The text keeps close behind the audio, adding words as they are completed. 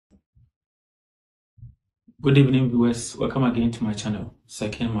Good evening, viewers. Welcome again to my channel,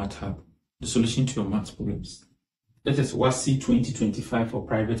 Second Math Hub, the solution to your math problems. This is Wassce 2025 for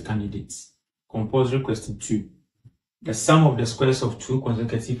private candidates. Compulsory question 2. The sum of the squares of two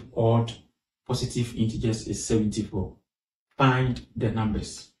consecutive odd positive integers is 74. Find the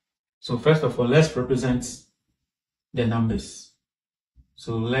numbers. So first of all, let's represent the numbers.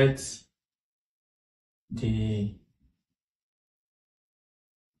 So let the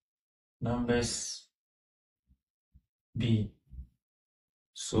numbers be.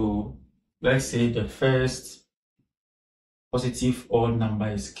 So let's say the first positive odd number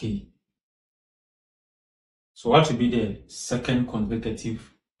is k. So what will be the second consecutive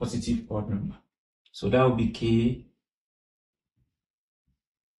positive odd number? So that will be k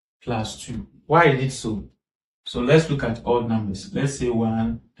plus 2. Why is it so? So let's look at odd numbers. Let's say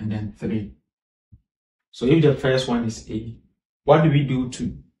 1 and then 3. So if the first one is a, what do we do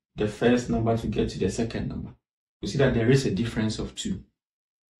to the first number to get to the second number? You see that there is a difference of 2.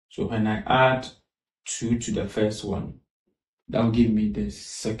 So when I add 2 to the first one, that will give me the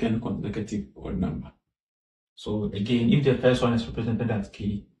second consecutive odd number. So again, if the first one is represented as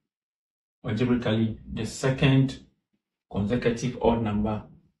k, algebraically, the second consecutive odd number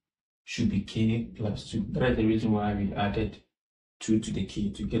should be k plus 2. That is the reason why we added 2 to the k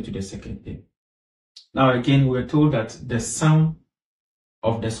to get to the second thing. Now again, we're told that the sum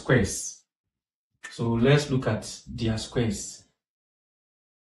of the squares. So let's look at their squares.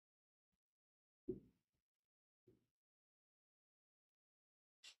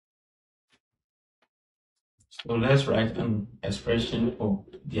 So let's write an expression for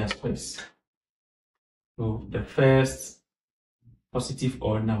their squares. So the first positive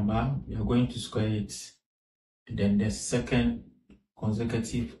odd number, we are going to square it. And then the second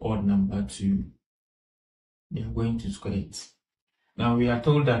consecutive odd number too, we are going to square it. Now we are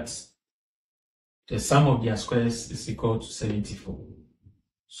told that the sum of their squares is equal to 74.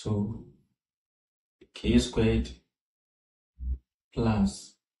 So k squared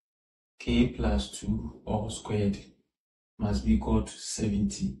plus k plus 2 all squared must be equal to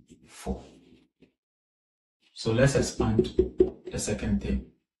 74. So let's expand the second term.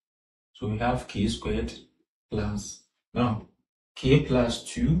 So we have k squared plus, now k plus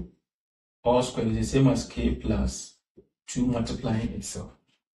 2 all squared is the same as k plus 2 multiplying itself.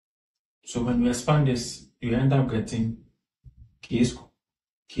 So when we expand this, you end up getting k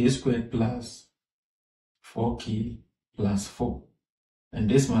squared plus 4k plus 4. And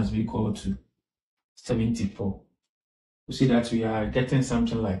this must be equal to 74. You see that we are getting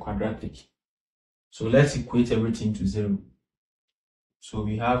something like quadratic. So let's equate everything to 0. So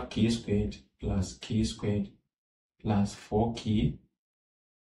we have k squared plus 4k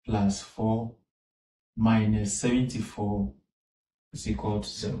plus 4 minus 74 is equal to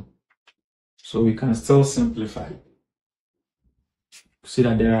 0. So we can still simplify. See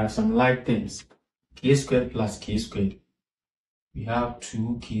that there are some like things. K squared plus k squared. We have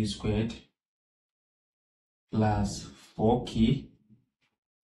 2k squared plus 4k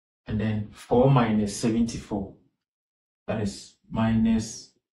and then 4 minus 74. That is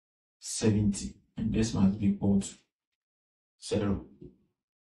minus 70. And this must be equal to 0.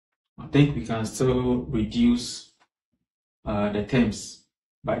 I think we can still reduce the terms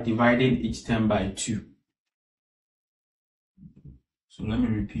by dividing each term by 2. So let me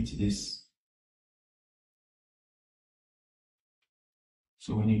repeat this.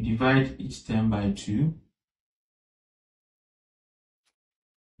 So when you divide each term by 2,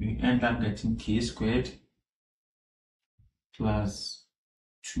 we end up getting k squared plus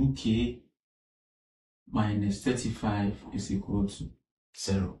 2k minus 35 is equal to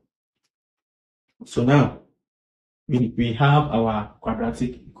 0. So now we have our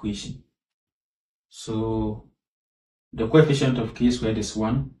quadratic equation. So the coefficient of k squared is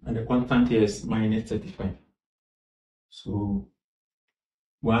 1 and the constant here is minus 35. So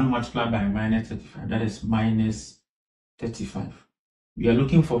 1 multiplied by minus 35, that is minus 35. We are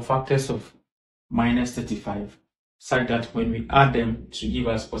looking for factors of minus 35 such that when we add them to give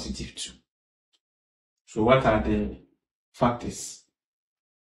us positive 2. So what are the factors?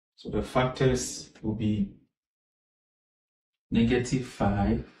 So the factors will be negative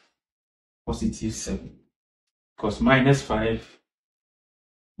 5, positive 7. Because minus 5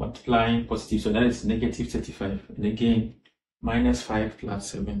 multiplying positive, so that is negative 35. And again, minus 5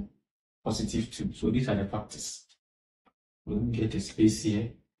 plus 7, positive 2. So these are the factors. We'll get a space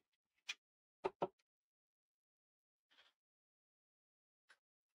here.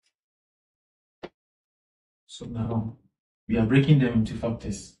 So now we are breaking them into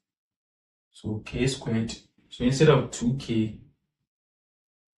factors. So k squared. So instead of 2k,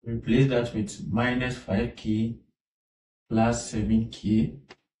 Replace that with minus 5k plus 7k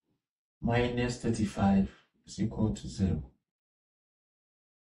minus 35 is equal to 0.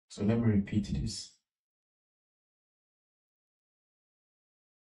 So let me repeat this.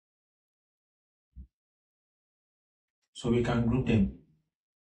 So we can group them.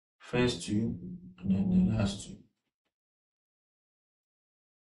 First two and then the last two.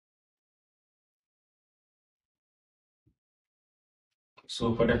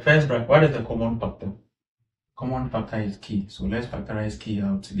 So for the first bracket, what is the common factor? Common factor is k. So let's factorize k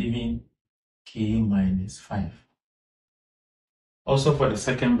out, leaving k minus 5. Also for the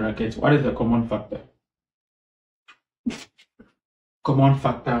second bracket, what is the common factor? Common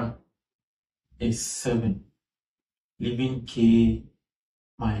factor is 7, leaving k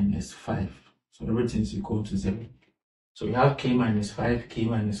minus 5. So everything is equal to 0. So we have k minus 5, k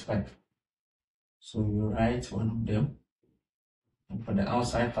minus 5. So you write one of them. And for the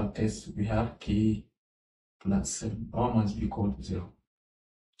outside factors, we have k plus 7. All must be equal to 0.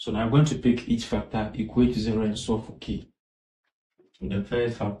 So now I'm going to pick each factor, equate to 0, and solve for k. So the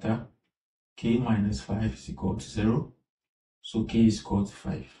first factor, k minus 5 is equal to 0. So k is equal to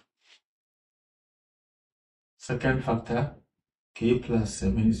 5. Second factor, k plus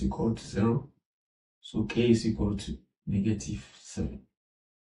 7 is equal to 0. So k is equal to negative 7.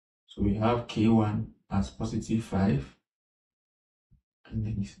 So we have k1 as positive 5. And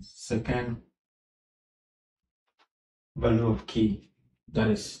then second value of k, that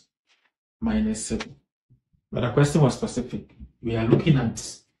is minus 7. But the question was specific. We are looking at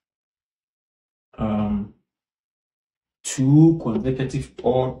two consecutive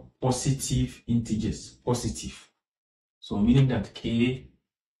or positive integers. Positive. So meaning that k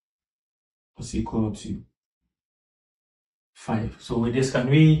was equal to 5. So with this, can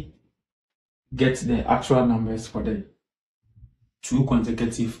we get the actual numbers for the two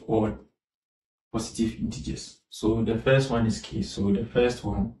consecutive or positive integers? So the first one is k. So the first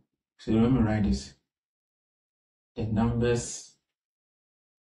one, so let me write this. The numbers,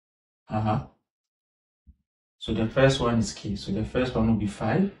 so the first one is k. So the first one will be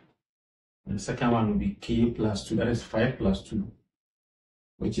 5. And the second one will be k plus 2. That is 5 plus 2,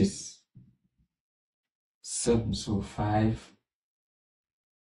 which is 7. So 5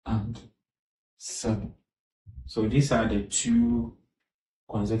 and 7. So these are the two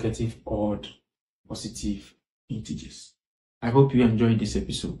consecutive odd positive integers. I hope you enjoyed this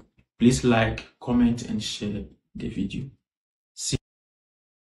episode. Please like, comment, and share the video. See